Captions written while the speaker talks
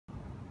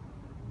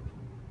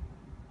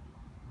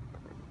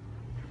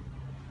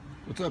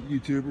What's up,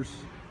 YouTubers?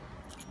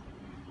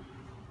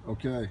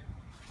 Okay,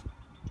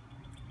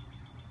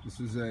 this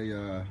is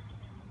a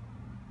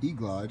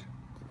E-Glide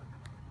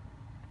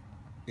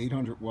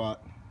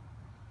 800-watt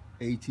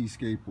AT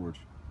skateboard.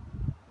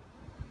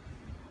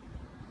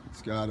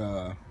 It's got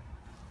I'm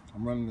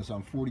running this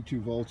on 42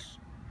 volts.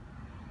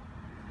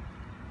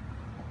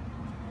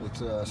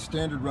 It's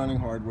standard running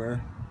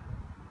hardware,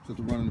 so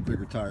to run on the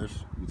bigger tires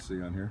you can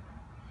see on here.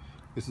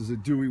 This is a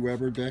Dewey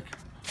Weber deck,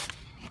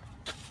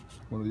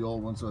 one of the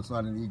old ones, so it's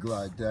not an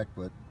E-Glide deck,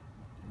 but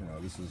you know,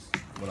 this is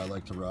what I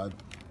like to ride.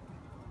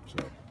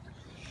 So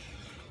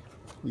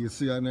you can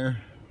see on there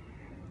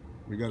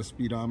we got a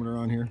speedometer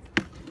on here.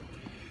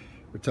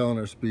 We're telling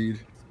our speed.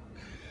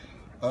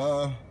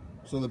 So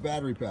the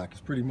battery pack is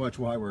pretty much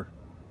why we're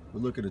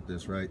looking at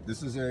this, right?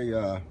 This is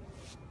a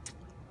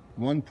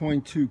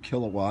 1.2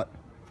 kilowatt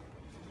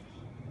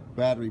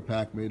battery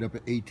pack made up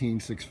of 18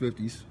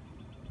 650s.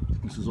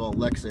 This is all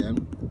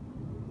Lexan.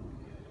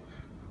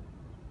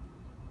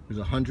 There's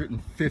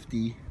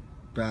 150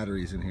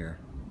 batteries in here.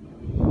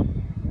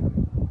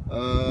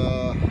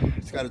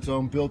 It's got its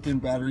own built-in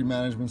battery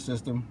management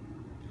system.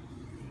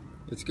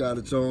 It's got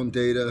its own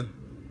data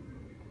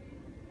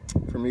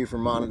for me for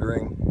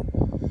monitoring.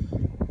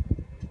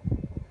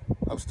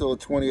 I'm still at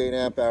 28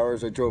 amp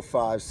hours. I drove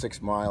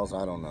 5-6 miles,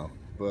 I don't know,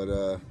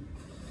 but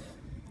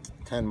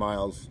 10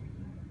 miles,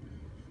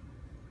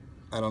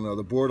 I don't know.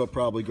 The board will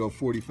probably go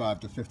 45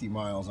 to 50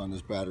 miles on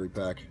this battery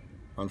pack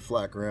on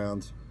flat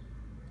grounds,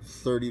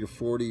 30 to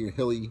 40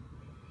 hilly.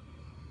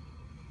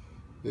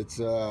 It's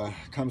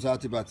comes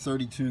out to about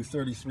 32,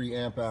 33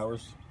 amp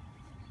hours.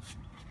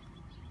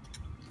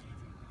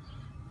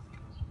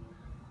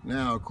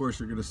 Now, of course,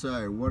 you're going to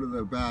say, what are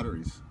the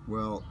batteries?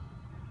 Well,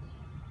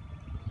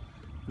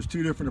 there's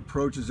two different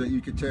approaches that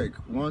you could take.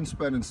 One,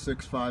 spending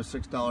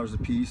 $6 a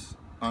piece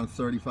on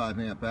 35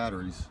 amp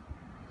batteries,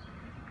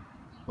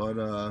 but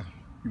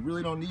you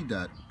really don't need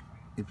that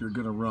if you're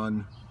going to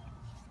run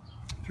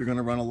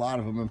a lot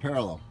of them in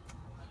parallel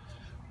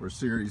or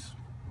series,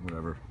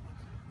 whatever.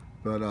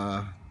 But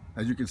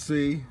as you can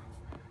see,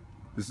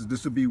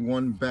 this would be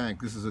one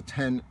bank. This is a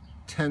 10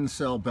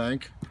 cell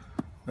bank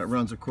that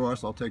runs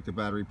across. I'll take the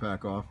battery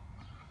pack off.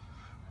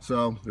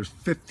 So there's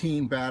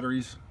 15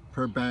 batteries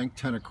per bank,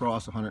 10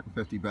 across,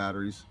 150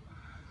 batteries.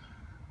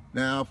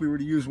 Now, if we were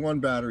to use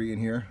one battery in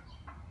here,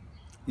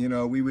 you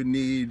know, we would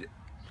need,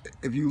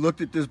 if you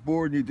looked at this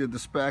board and you did the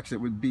specs, it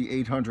would be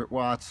 800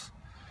 watts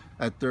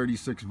at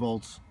 36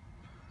 volts,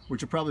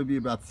 which would probably be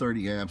about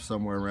 30 amps,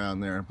 somewhere around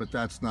there, but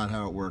that's not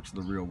how it works in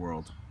the real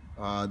world.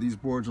 These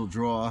boards will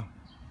draw,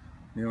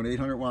 you know, an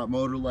 800 watt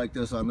motor like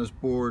this on this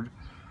board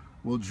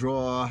will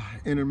draw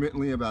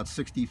intermittently about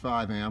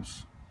 65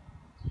 amps.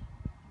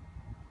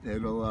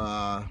 It'll,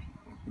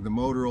 the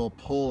motor will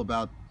pull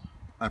about,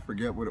 I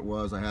forget what it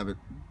was, I have it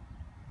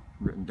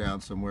written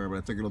down somewhere, but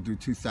I think it'll do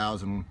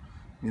 2,000,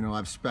 you know,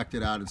 I've spec'd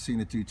it out and seen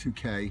it do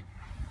 2K,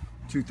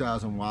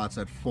 2,000 watts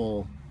at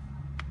full,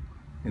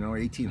 you know,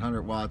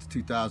 1,800 watts,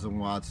 2,000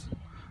 watts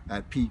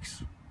at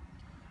peaks.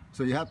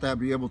 So you have to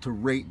be able to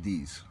rate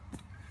these.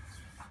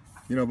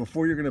 You know,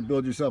 before you're going to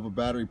build yourself a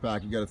battery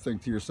pack, you got to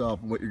think to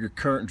yourself what your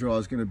current draw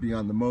is going to be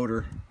on the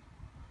motor.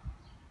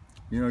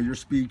 You know, your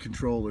speed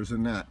controllers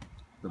and that.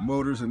 The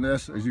motors in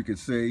this, as you can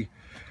see,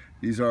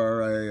 these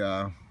are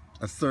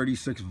a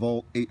 36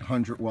 volt,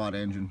 800 watt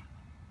engine.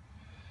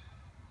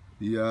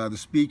 The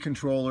speed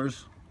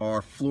controllers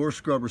are floor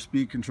scrubber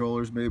speed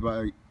controllers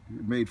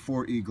made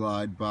for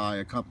E-Glide by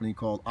a company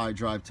called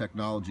iDrive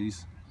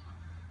Technologies,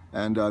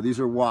 and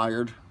these are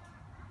wired.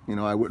 You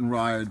know, I wouldn't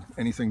ride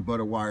anything but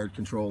a wired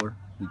controller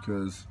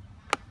because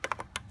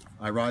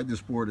I ride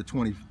this board at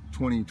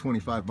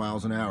 25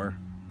 miles an hour,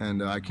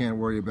 and I can't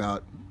worry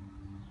about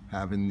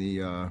having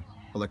the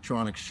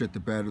electronics shit the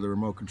bed or the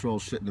remote control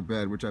shit in the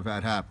bed, which I've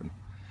had happen.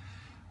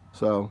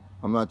 So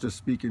I'm not just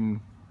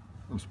speaking,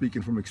 I'm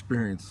speaking from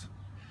experience.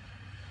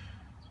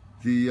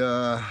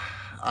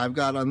 I've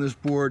got on this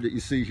board that you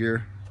see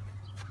here,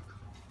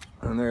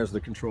 and there's the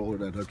controller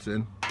that hooks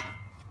in,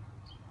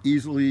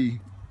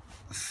 easily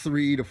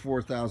 3,000 to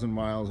 4,000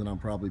 miles, and I'm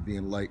probably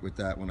being light with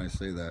that when I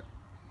say that.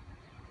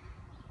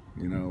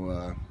 You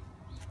know,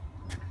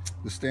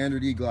 the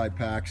standard E-Glide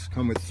packs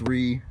come with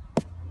three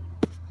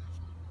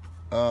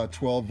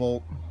 12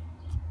 volt,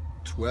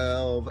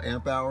 12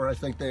 amp hour, I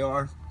think they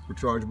are,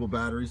 rechargeable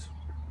batteries.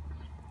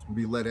 It'd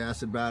be lead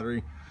acid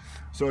battery.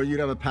 So you'd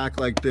have a pack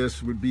like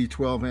this, would be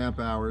 12 amp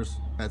hours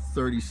at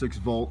 36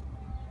 volt,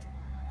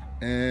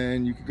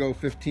 and you could go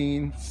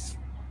 15,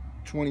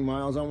 20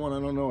 miles on one. I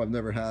don't know, I've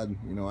never had,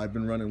 you know, I've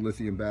been running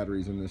lithium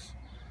batteries in this,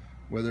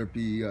 whether it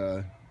be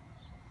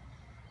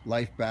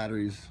life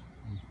batteries.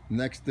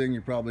 Next thing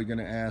you're probably going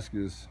to ask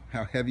is,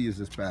 how heavy is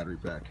this battery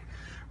pack?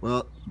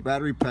 Well, the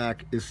battery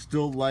pack is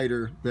still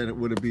lighter than it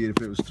would have been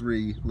if it was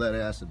 3 lead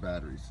acid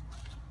batteries.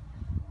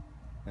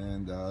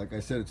 And like I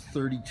said, it's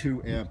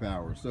 32 amp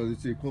hours, so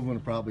it's the equivalent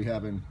of probably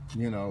having,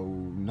 you know,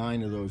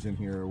 9 of those in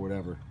here or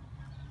whatever,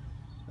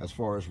 as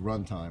far as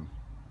runtime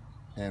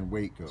and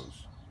weight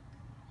goes.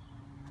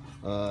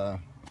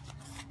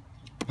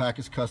 Pack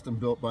is custom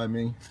built by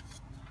me.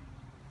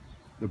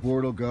 The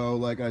board will go,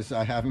 like I said,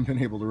 I haven't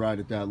been able to ride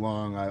it that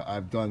long.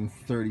 I've done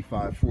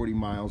 35, 40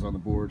 miles on the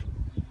board.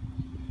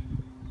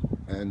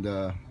 And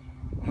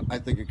I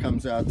think it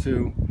comes out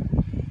to,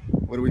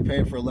 what are we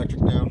paying for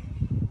electric now?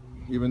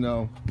 Even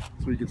though,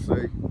 as we can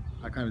see,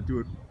 I kind of do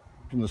it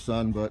from the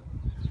sun, but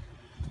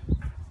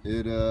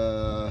it,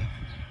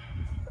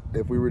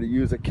 if we were to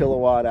use a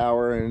kilowatt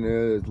hour and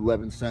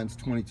 11 cents,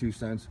 22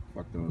 cents,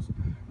 fuck those.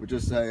 We'd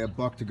just say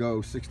 $1 to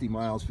go 60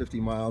 miles, 50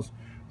 miles,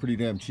 pretty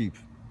damn cheap.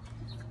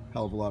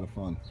 Hell of a lot of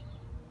fun.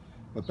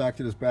 But back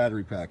to this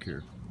battery pack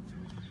here.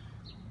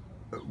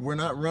 We're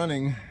not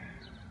running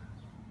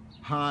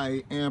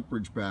high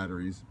amperage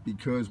batteries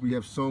because we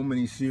have so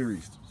many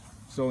series.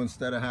 So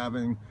instead of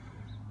having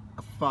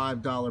a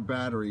 $5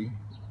 battery,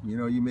 you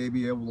know, you may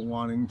be able to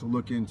wanting to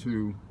look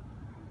into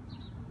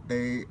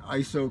a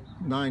ISO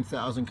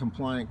 9000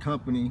 compliant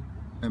company,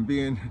 and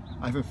being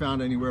I haven't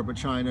found anywhere but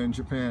China and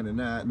Japan and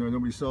that, no,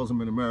 nobody sells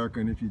them in America,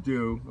 and if you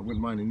do, I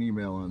wouldn't mind an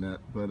email on that,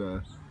 but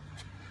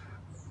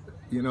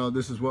you know,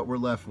 this is what we're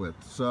left with.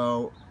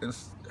 So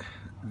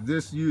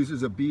this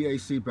uses a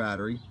BAC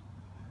battery.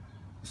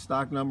 The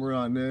stock number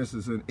on this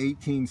is an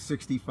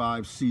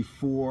 1865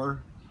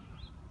 C4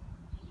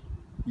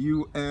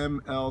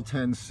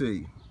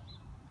 UML10C.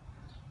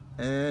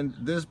 And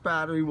this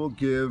battery will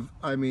give,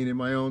 I mean, in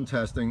my own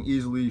testing,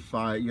 easily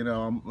 5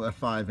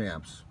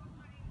 amps.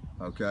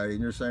 Okay,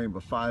 and you're saying,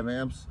 but 5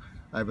 amps?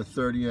 I have a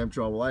 30 amp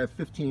draw. Well, I have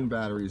 15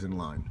 batteries in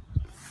line.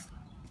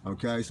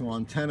 Okay, so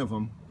on 10 of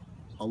them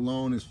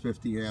alone is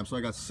 50 amps. So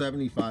I got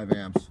 75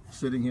 amps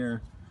sitting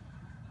here.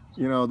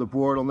 You know, the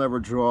board will never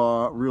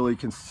draw really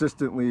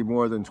consistently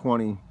more than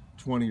 20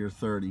 or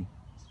 30.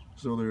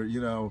 So there,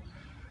 you know,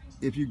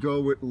 if you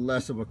go with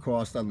less of a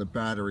cost on the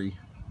battery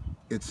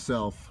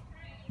itself,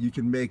 you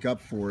can make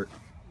up for it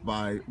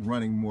by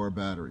running more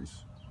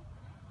batteries.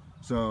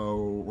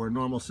 So where a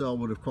normal cell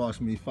would have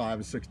cost me $5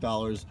 or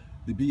 $6,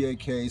 the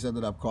BAKs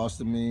ended up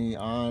costing me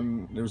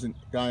there was a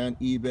guy on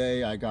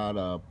eBay, I got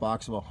a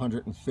box of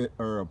 150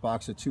 or a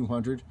box of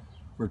 200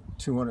 for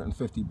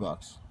 250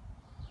 bucks.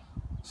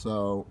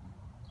 So,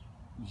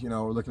 you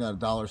know, we're looking at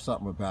 $1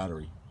 something a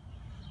battery.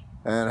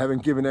 And I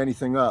haven't given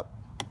anything up.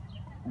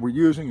 We're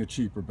using a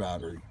cheaper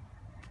battery.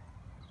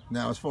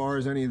 Now, as far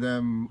as any of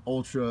them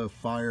ultra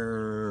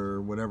fire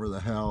or whatever the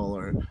hell,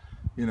 or,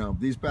 you know,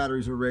 these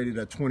batteries are rated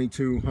at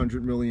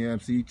 2200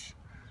 milliamps each,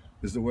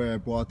 is the way I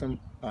bought them.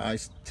 I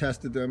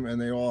tested them,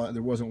 and there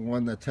wasn't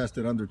one that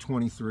tested under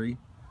 23.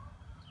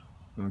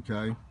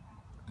 Okay,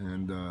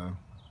 and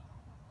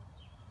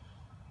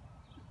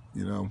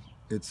you know,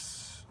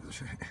 it's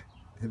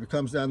if it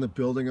comes down to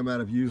building them out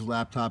of used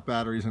laptop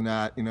batteries and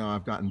that, you know,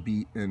 I've gotten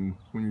beat. And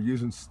when you're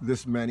using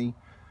this many,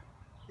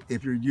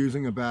 if you're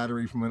using a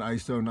battery from an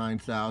ISO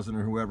 9000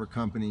 or whoever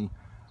company,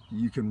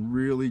 you can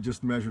really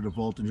just measure the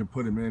voltage and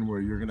put them in, where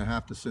you're going to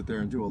have to sit there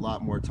and do a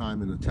lot more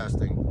time in the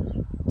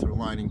testing to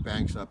lining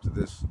banks up to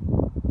this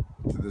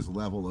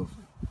level of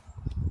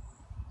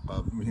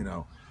you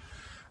know,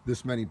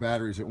 this many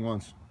batteries at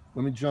once.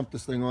 Let me jump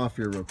this thing off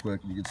here real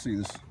quick. You can see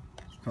this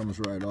comes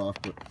right off,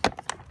 but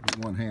with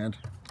one hand.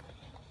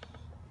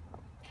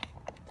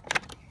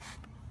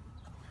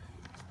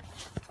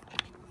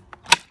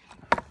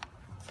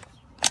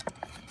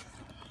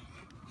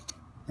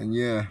 And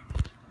yeah,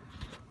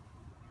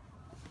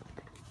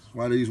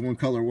 why do I use one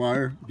color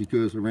wire?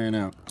 Because it ran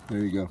out. There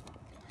you go.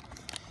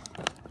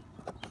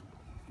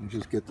 Let me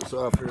just get this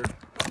off here.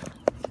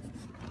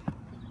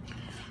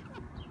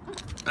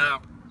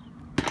 Ow.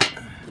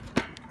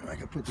 I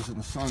can put this in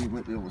the sun, you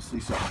might be able to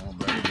see something a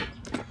little better,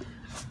 but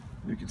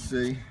you can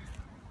see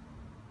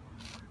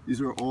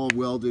these are all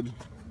welded.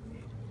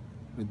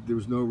 There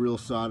was no real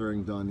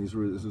soldering done. This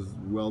is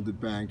welded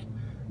bank,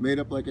 made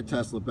up like a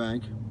Tesla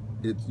bank.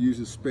 It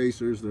uses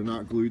spacers. They're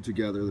not glued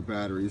together, the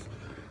batteries,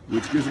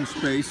 which gives them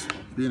space.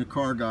 Being a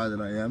car guy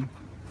that I am,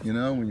 you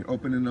know, when you're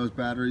opening those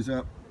batteries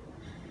up,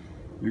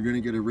 you're going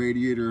to get a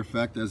radiator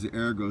effect as the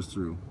air goes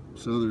through.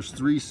 So there's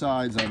 3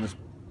 sides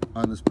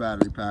on this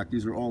battery pack.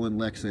 These are all in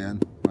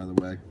Lexan, by the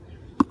way.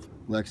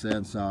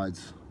 Lexan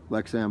sides,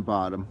 Lexan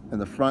bottom,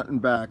 and the front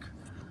and back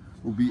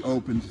will be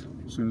opened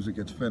as soon as it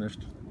gets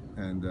finished.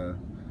 And you're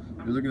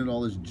looking at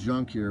all this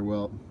junk here.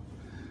 Well,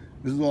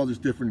 this is all this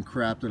different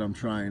crap that I'm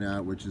trying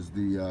out, which is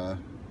the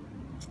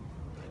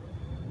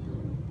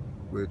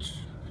which,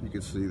 if you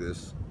can see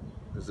this,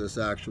 is this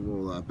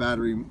actual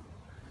battery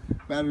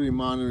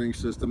monitoring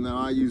system. Now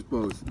I use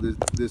both.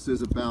 This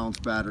is a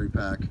balanced battery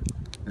pack,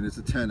 and it's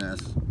a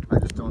 10S. I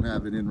just don't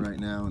have it in right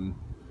now, and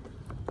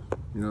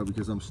you know,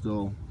 because I'm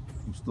still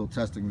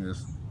testing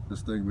this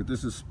thing. But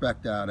this is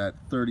spec'd out at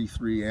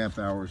 33 amp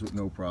hours with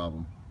no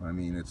problem. I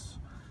mean,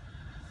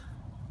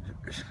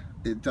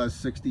 it does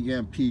 60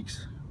 amp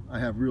peaks. I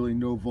have really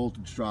no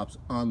voltage drops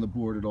on the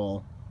board at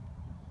all.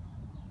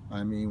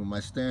 I mean, with my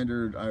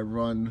standard, I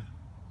run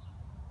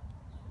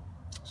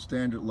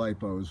standard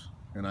lipos,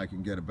 and I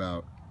can get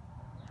about,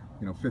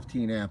 you know,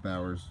 15 amp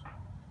hours.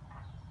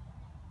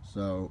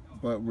 So,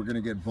 but we're going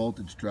to get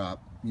voltage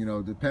drop, you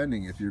know,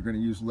 depending. If you're going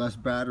to use less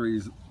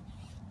batteries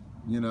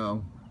you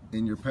know,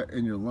 in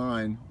your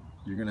line,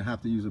 you're going to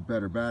have to use a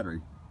better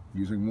battery.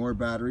 Using more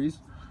batteries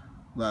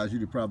allows you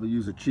to probably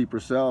use a cheaper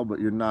cell, but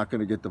you're not going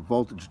to get the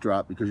voltage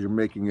drop because you're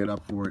making it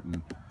up for it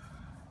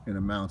in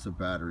amounts of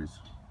batteries,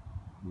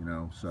 you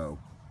know. So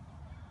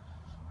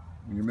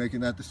when you're making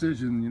that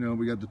decision, you know,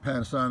 we got the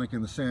Panasonic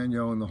and the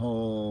Sanyo and the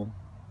whole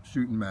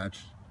shooting match.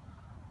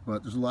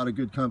 But there's a lot of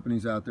good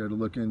companies out there to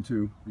look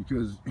into,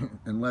 because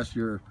unless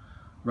you're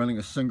running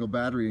a single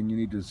battery and you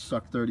need to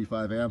suck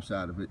 35 amps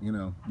out of it, you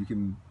know, you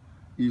can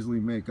easily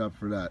make up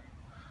for that.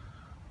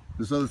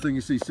 This other thing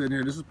you see sitting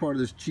here, this is part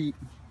of this cheap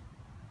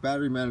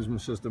battery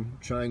management system,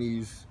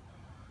 Chinese,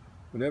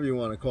 whatever you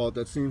want to call it,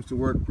 that seems to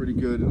work pretty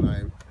good.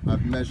 And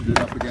I've measured it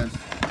up against,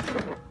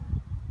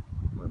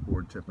 my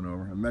board tipping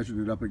over, I measured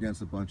it up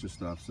against a bunch of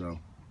stuff. So,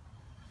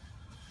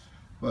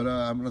 but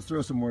I'm going to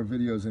throw some more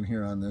videos in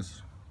here on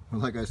this.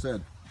 Like I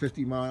said,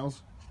 50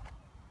 miles,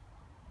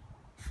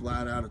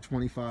 flat out at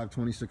 25,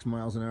 26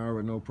 miles an hour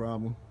with no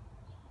problem.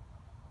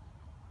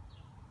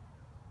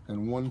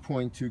 And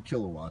 1.2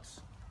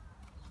 kilowatts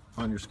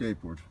on your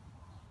skateboard.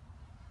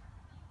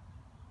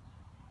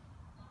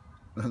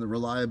 And the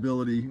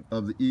reliability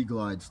of the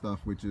E-Glide stuff,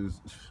 which is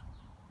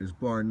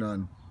bar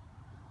none.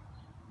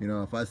 You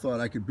know, if I thought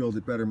I could build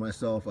it better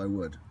myself, I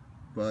would.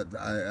 But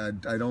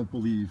I don't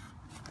believe,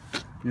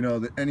 you know,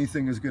 that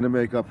anything is going to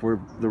make up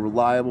for the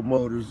reliable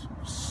motors,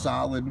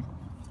 solid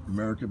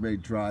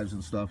American-made drives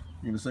and stuff.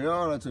 You're going to say,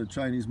 oh, that's a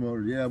Chinese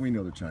motor. Yeah, we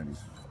know they're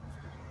Chinese.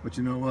 But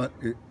you know what?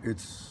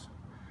 It's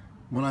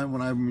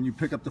when you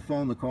pick up the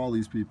phone to call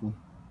these people,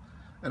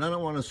 and I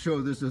don't want to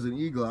show this as an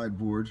E-Glide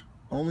board,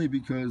 only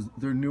because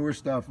their newer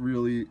stuff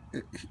really,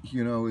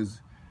 you know,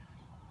 is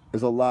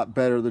a lot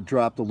better. The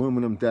dropped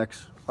aluminum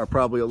decks are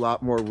probably a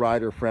lot more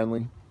rider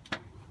friendly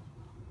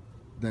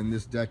than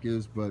this deck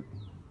is, but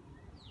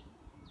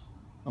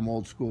I'm an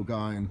old school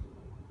guy and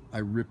I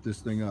ripped this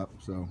thing up.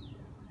 So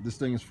this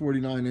thing is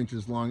 49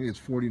 inches long. It's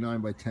 49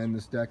 by 10,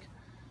 this deck.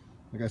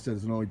 Like I said,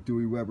 it's an old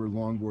Dewey Weber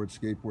longboard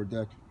skateboard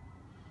deck.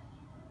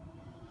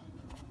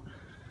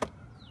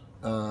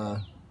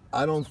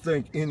 I don't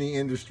think in the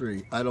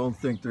industry, I don't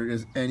think there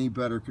is any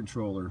better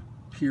controller,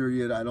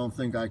 period. I don't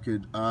think I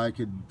could,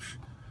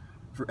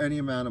 for any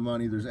amount of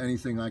money, there's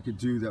anything I could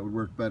do that would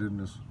work better than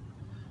this.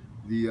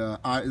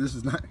 This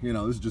is not, you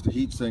know, this is just a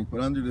heat sink, but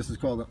under this is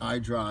called an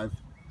iDrive,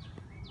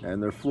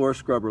 and they're floor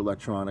scrubber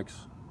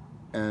electronics,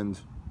 and,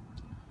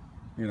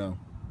 you know,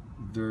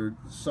 they're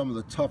some of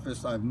the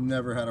toughest. I've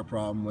never had a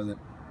problem with it.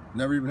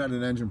 Never even had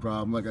an engine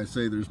problem. Like I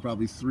say, there's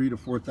probably 3,000 to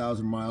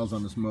 4,000 miles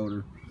on this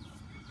motor.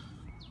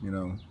 You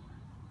know,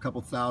 a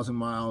couple thousand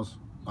miles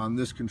on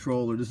this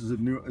controller. This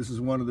is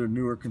one of their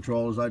newer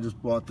controllers. I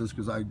just bought this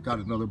because I got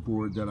another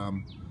board that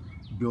I'm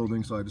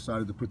building, so I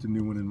decided to put the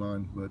new one in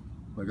mine. But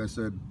like I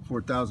said,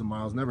 4,000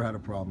 miles, never had a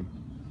problem.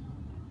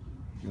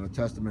 You know,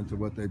 testament to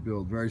what they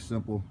build. Very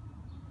simple.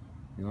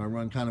 You know, I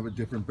run kind of a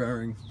different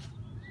bearing.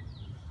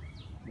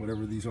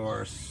 Whatever these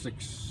are,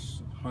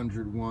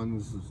 600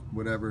 ones,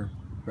 whatever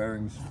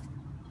bearings,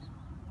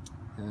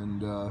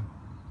 and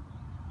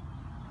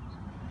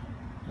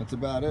that's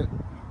about it.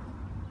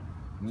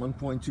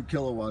 1.2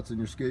 kilowatts in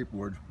your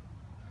skateboard.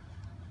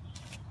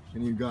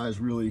 And you guys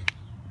really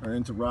are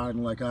into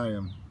riding like I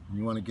am,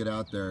 you want to get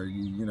out there,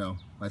 you know,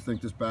 I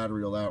think this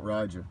battery will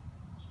outride you.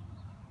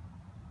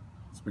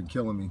 It's been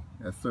killing me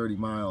at 30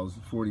 miles,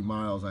 40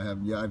 miles.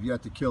 I've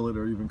yet to kill it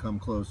or even come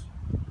close.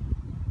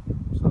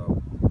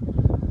 So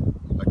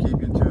I keep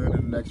you tuned,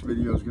 and the next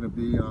video is going to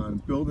be on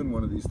building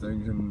one of these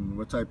things and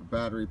what type of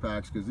battery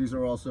packs, because these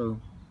are also,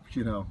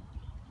 you know,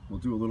 we'll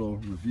do a little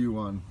review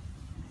on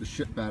the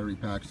shit battery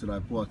packs that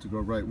I've bought to go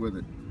right with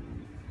it.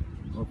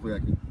 Hopefully I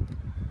can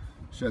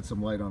shed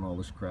some light on all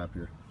this crap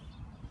here.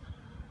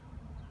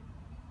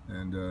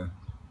 And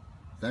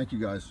thank you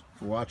guys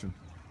for watching.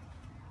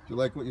 If you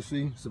like what you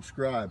see,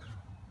 subscribe.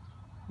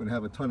 I'm gonna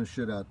have a ton of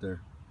shit out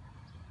there.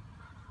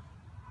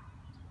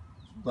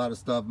 A lot of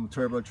stuff. I'm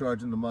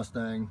turbocharging the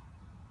Mustang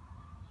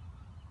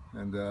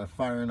and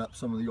firing up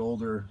some of the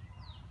older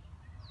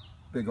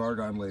big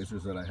argon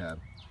lasers that I had.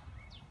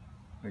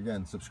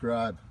 Again,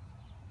 subscribe,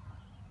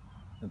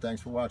 and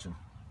thanks for watching.